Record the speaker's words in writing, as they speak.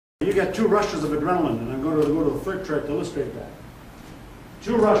you get 2 rushes of adrenaline, and I'm going to go to the third chart to illustrate that.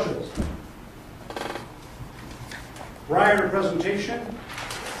 2 rushes. Prior to presentation,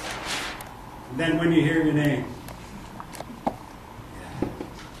 and then when you hear your name.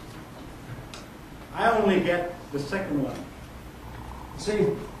 I only get the second one. See,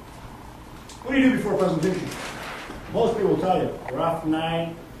 what do you do before presentation? Most people will tell you, rough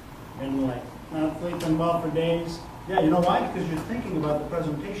night, and like not sleeping well for days. Yeah, you know why? Because you're thinking about the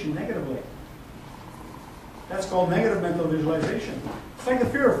presentation negatively. That's called negative mental visualization. It's like the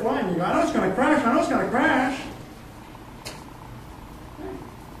fear of flying. You go, I know it's going to crash, I know it's going to crash.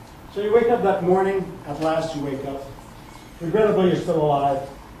 So you wake up that morning, at last you wake up. Regrettably, you're still alive.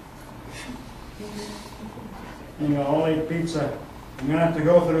 And you go, I'll eat pizza. I'm going to have to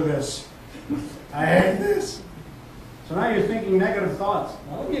go through this. I hate this. So now you're thinking negative thoughts.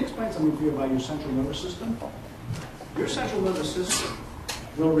 Now let me explain something to you about your central nervous system. Your central nervous system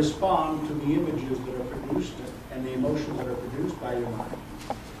will respond to the images that are produced and the emotions that are produced by your mind.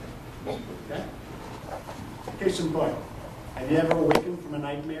 Okay? Case in point. Have you ever awakened from a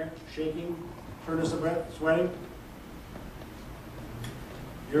nightmare, shaking, shortness of breath, sweating?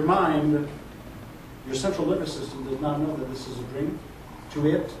 Your mind, your central nervous system does not know that this is a dream. To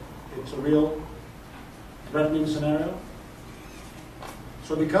it, it's a real threatening scenario.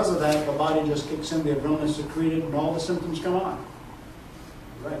 So because of that, the body just kicks in, the adrenaline is secreted, and all the symptoms come on.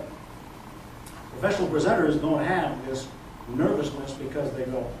 Right. Professional presenters don't have this nervousness because they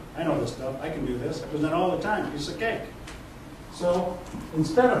go, I know this stuff, I can do this, I present all the time, piece of cake. So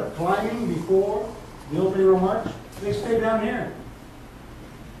instead of climbing before the opening remarks, they stay down here.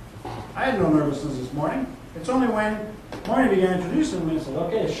 I had no nervousness this morning. It's only when Marty began introducing me and said,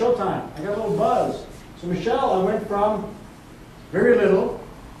 okay, it's showtime. I got a little buzz. So Michelle, I went from very little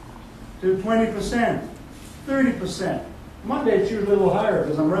to 20%, 30%. Monday it's usually a little higher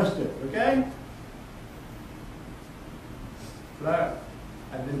because I'm rested, okay? But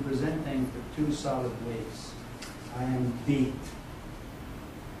I've been presenting for 2 solid weeks. I am beat.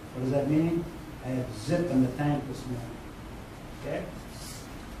 What does that mean? I have zip in the tank this morning. Okay?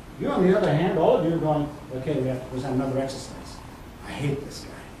 You, on the other hand, all of you are going, okay, we have to present another exercise. I hate this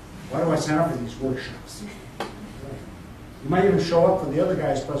guy. Why do I sign up for these workshops? You might even show up for the other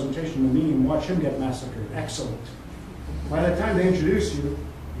guy's presentation in the meeting and watch him get massacred. Excellent. By the time they introduce you,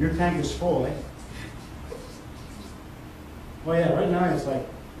 your tank is full, eh? Oh yeah, right now it's like,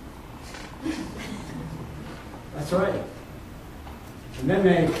 that's right. And then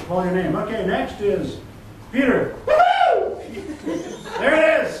they call your name. Okay, next is Peter. Woo-hoo! There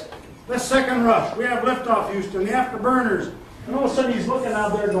it is. The second rush. We have liftoff, Houston, the afterburners. And all of a sudden he's looking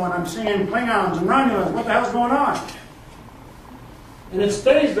out there going, I'm seeing Klingons and Romulans. What the hell's going on? And it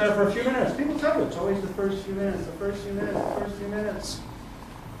stays there for a few minutes. People tell you it's always the first few minutes, the first few minutes, the first few minutes.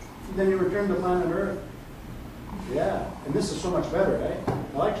 And then you return to planet Earth. Yeah, and this is so much better, eh?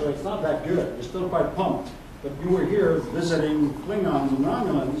 Well, actually, it's not that good. You're still quite pumped. But you were here visiting Klingons and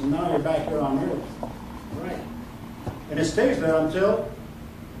Romulans, and now you're back here on Earth. Right. And it stays there until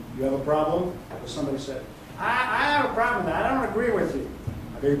you have a problem, or somebody said, I have a problem with that. I don't agree with you.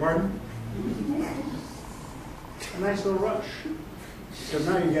 I beg your pardon? A nice little rush. Because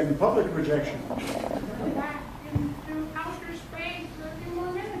now you're getting public rejection. Go back into outer space for a few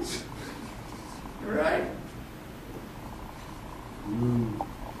more minutes. Right?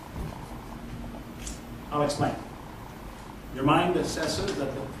 I'll explain. Your mind assesses that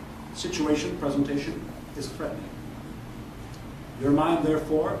the situation, presentation, is threatening. Your mind,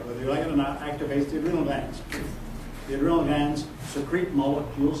 therefore, whether you like it or not, activates the adrenal glands. The adrenal glands secrete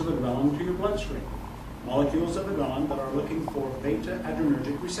molecules of adrenaline to your bloodstream. Molecules of adrenaline that are looking for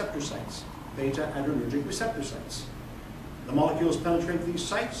beta-adrenergic receptor sites. Beta-adrenergic receptor sites. The molecules penetrate these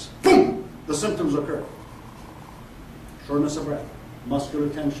sites, boom! The symptoms occur. Shortness of breath, muscular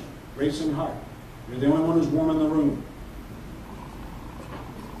tension, racing heart. You're the only one who's warm in the room.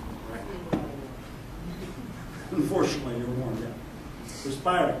 Right. Unfortunately, you're warm, yeah.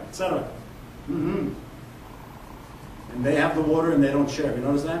 Perspiring, etc. And they have the water and they don't share. You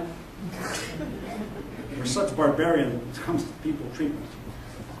notice that? We're such barbarians when it comes to people treatment.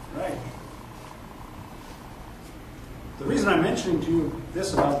 Right. The reason I'm mentioning to you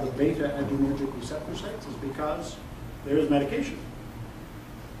this about the beta-adrenergic receptor sites is because there is medication.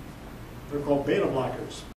 They're called beta blockers.